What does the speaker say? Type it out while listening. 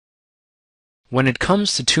When it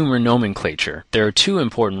comes to tumor nomenclature, there are two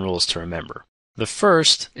important rules to remember. The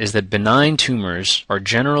first is that benign tumors are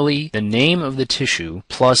generally the name of the tissue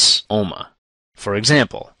plus oma. For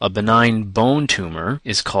example, a benign bone tumor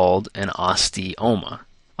is called an osteoma.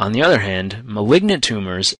 On the other hand, malignant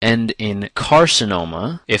tumors end in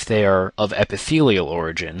carcinoma if they are of epithelial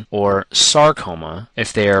origin, or sarcoma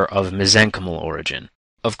if they are of mesenchymal origin.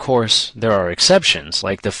 Of course, there are exceptions,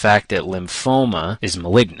 like the fact that lymphoma is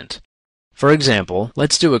malignant. For example,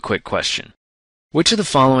 let's do a quick question. Which of the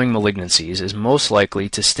following malignancies is most likely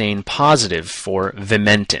to stain positive for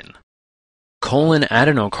vimentin? Colon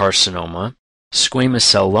adenocarcinoma, squamous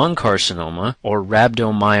cell lung carcinoma, or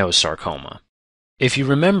rhabdomyosarcoma? If you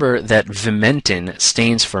remember that vimentin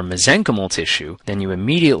stains for mesenchymal tissue, then you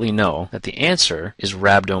immediately know that the answer is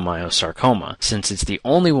rhabdomyosarcoma, since it's the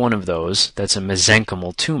only one of those that's a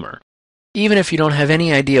mesenchymal tumor. Even if you don't have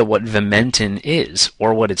any idea what vimentin is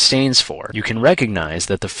or what it stains for, you can recognize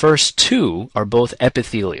that the first two are both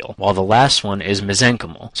epithelial, while the last one is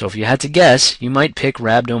mesenchymal. So if you had to guess, you might pick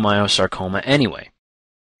rhabdomyosarcoma anyway.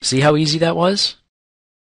 See how easy that was?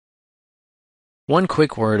 One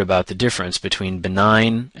quick word about the difference between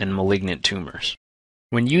benign and malignant tumors.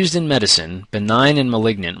 When used in medicine, benign and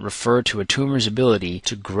malignant refer to a tumor's ability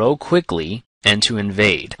to grow quickly and to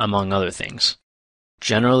invade, among other things.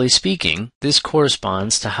 Generally speaking, this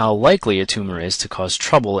corresponds to how likely a tumor is to cause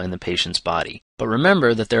trouble in the patient's body. But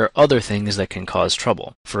remember that there are other things that can cause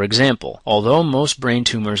trouble. For example, although most brain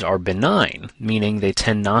tumors are benign, meaning they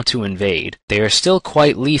tend not to invade, they are still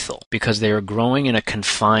quite lethal because they are growing in a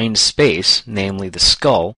confined space, namely the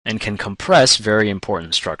skull, and can compress very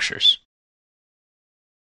important structures.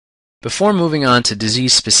 Before moving on to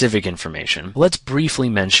disease-specific information, let's briefly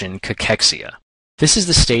mention cachexia. This is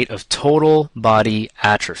the state of total body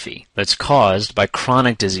atrophy that's caused by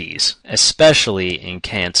chronic disease, especially in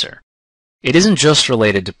cancer. It isn't just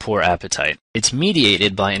related to poor appetite. It's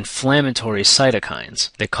mediated by inflammatory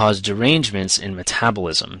cytokines that cause derangements in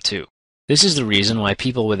metabolism, too. This is the reason why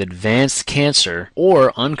people with advanced cancer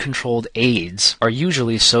or uncontrolled AIDS are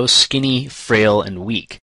usually so skinny, frail, and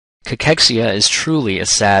weak. Cachexia is truly a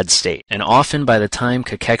sad state, and often by the time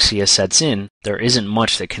cachexia sets in, there isn't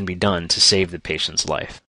much that can be done to save the patient's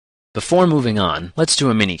life. Before moving on, let's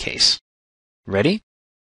do a mini case. Ready?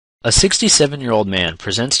 A 67-year-old man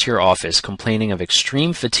presents to your office complaining of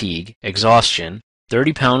extreme fatigue, exhaustion,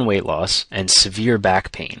 30-pound weight loss, and severe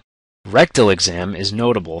back pain. Rectal exam is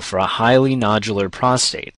notable for a highly nodular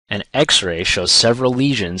prostate, and X-ray shows several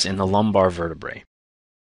lesions in the lumbar vertebrae.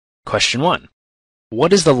 Question 1.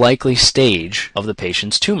 What is the likely stage of the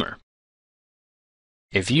patient's tumor?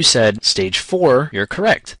 If you said stage 4, you're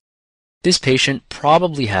correct. This patient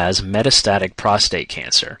probably has metastatic prostate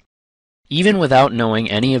cancer. Even without knowing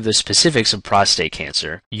any of the specifics of prostate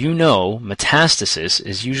cancer, you know metastasis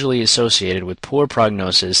is usually associated with poor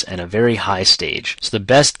prognosis and a very high stage, so the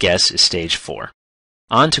best guess is stage 4.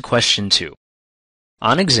 On to question 2.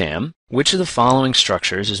 On exam, which of the following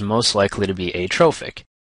structures is most likely to be atrophic?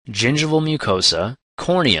 Gingival mucosa,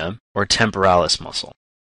 cornea, or temporalis muscle?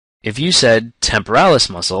 If you said temporalis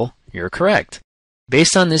muscle, you're correct.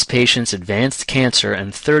 Based on this patient's advanced cancer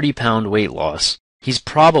and 30-pound weight loss, he's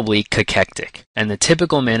probably cachectic, and the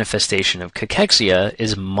typical manifestation of cachexia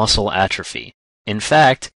is muscle atrophy. In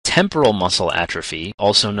fact, temporal muscle atrophy,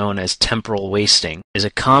 also known as temporal wasting, is a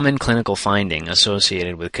common clinical finding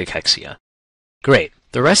associated with cachexia. Great.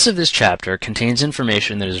 The rest of this chapter contains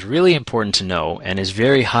information that is really important to know and is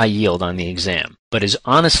very high yield on the exam, but is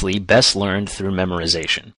honestly best learned through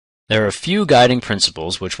memorization. There are a few guiding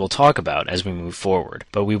principles which we'll talk about as we move forward,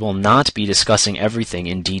 but we will not be discussing everything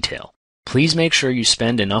in detail. Please make sure you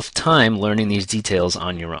spend enough time learning these details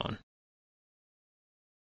on your own.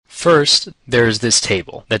 First, there is this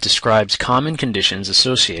table that describes common conditions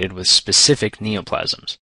associated with specific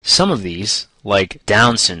neoplasms. Some of these, like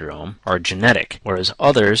Down syndrome, are genetic, whereas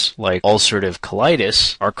others, like ulcerative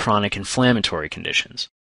colitis, are chronic inflammatory conditions.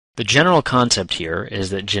 The general concept here is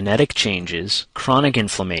that genetic changes, chronic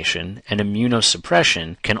inflammation, and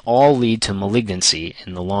immunosuppression can all lead to malignancy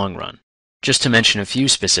in the long run. Just to mention a few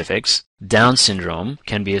specifics, Down syndrome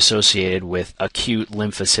can be associated with acute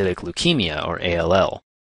lymphocytic leukemia, or ALL.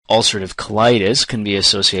 Ulcerative colitis can be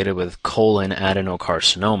associated with colon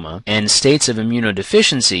adenocarcinoma, and states of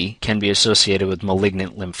immunodeficiency can be associated with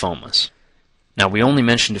malignant lymphomas. Now, we only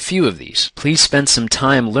mentioned a few of these. Please spend some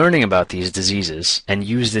time learning about these diseases and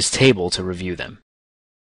use this table to review them.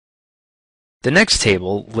 The next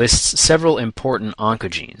table lists several important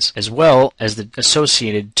oncogenes, as well as the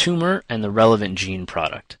associated tumor and the relevant gene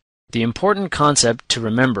product. The important concept to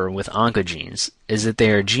remember with oncogenes is that they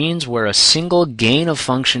are genes where a single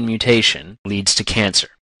gain-of-function mutation leads to cancer.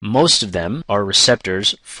 Most of them are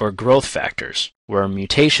receptors for growth factors, where a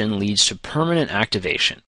mutation leads to permanent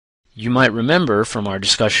activation. You might remember from our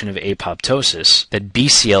discussion of apoptosis that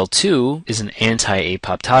BCL2 is an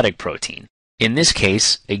anti-apoptotic protein. In this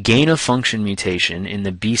case, a gain-of-function mutation in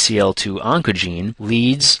the BCL2 oncogene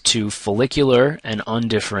leads to follicular and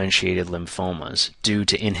undifferentiated lymphomas due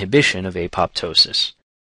to inhibition of apoptosis.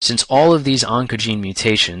 Since all of these oncogene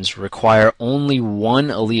mutations require only one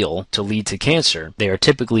allele to lead to cancer, they are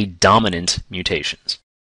typically dominant mutations.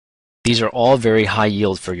 These are all very high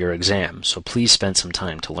yield for your exam, so please spend some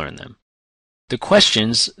time to learn them. The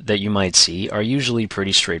questions that you might see are usually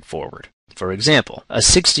pretty straightforward. For example, a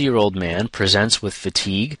 60-year-old man presents with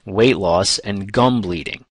fatigue, weight loss, and gum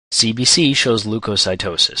bleeding. CBC shows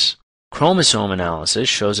leukocytosis. Chromosome analysis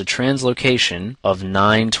shows a translocation of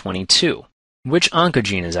 922. Which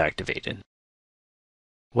oncogene is activated?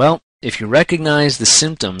 Well, if you recognize the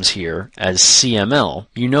symptoms here as CML,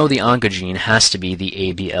 you know the oncogene has to be the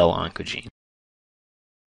ABL oncogene.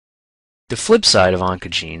 The flip side of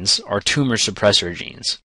oncogenes are tumor suppressor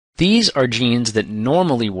genes. These are genes that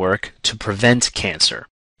normally work to prevent cancer.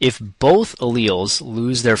 If both alleles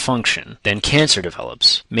lose their function, then cancer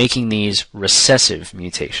develops, making these recessive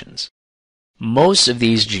mutations. Most of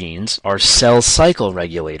these genes are cell cycle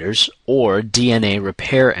regulators or DNA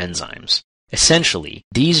repair enzymes. Essentially,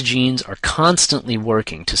 these genes are constantly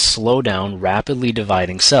working to slow down rapidly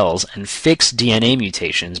dividing cells and fix DNA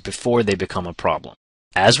mutations before they become a problem.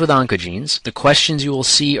 As with oncogenes, the questions you will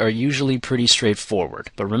see are usually pretty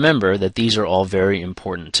straightforward, but remember that these are all very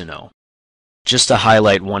important to know. Just to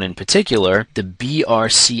highlight one in particular, the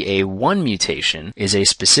BRCA1 mutation is a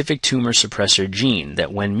specific tumor suppressor gene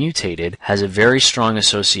that, when mutated, has a very strong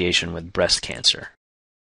association with breast cancer.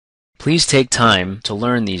 Please take time to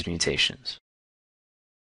learn these mutations.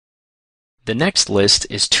 The next list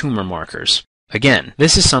is tumor markers. Again,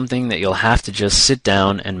 this is something that you'll have to just sit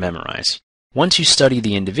down and memorize. Once you study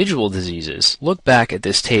the individual diseases, look back at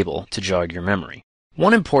this table to jog your memory.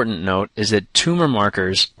 One important note is that tumor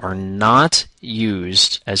markers are not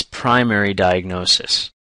used as primary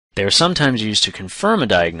diagnosis. They are sometimes used to confirm a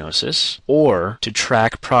diagnosis or to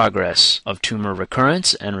track progress of tumor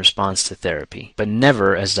recurrence and response to therapy, but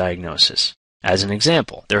never as diagnosis. As an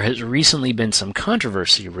example, there has recently been some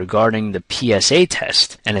controversy regarding the PSA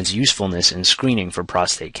test and its usefulness in screening for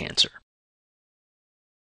prostate cancer.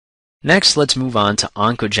 Next, let's move on to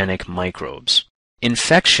oncogenic microbes.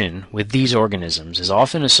 Infection with these organisms is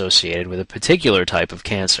often associated with a particular type of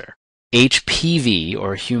cancer. HPV,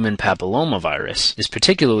 or human papillomavirus, is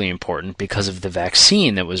particularly important because of the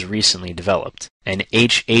vaccine that was recently developed. And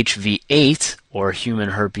HHV8, or human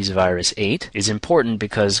herpes virus 8, is important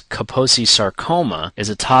because Kaposi sarcoma is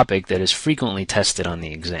a topic that is frequently tested on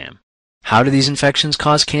the exam. How do these infections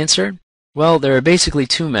cause cancer? Well, there are basically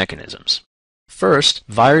two mechanisms. First,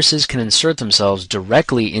 viruses can insert themselves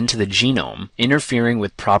directly into the genome, interfering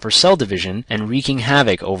with proper cell division and wreaking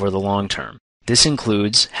havoc over the long term. This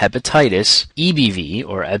includes hepatitis, EBV,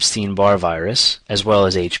 or Epstein-Barr virus, as well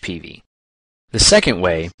as HPV. The second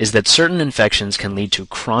way is that certain infections can lead to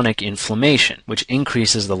chronic inflammation, which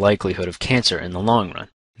increases the likelihood of cancer in the long run.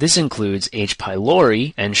 This includes H.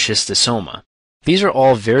 pylori and schistosoma. These are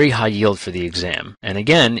all very high yield for the exam, and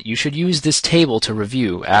again, you should use this table to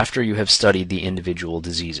review after you have studied the individual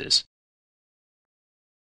diseases.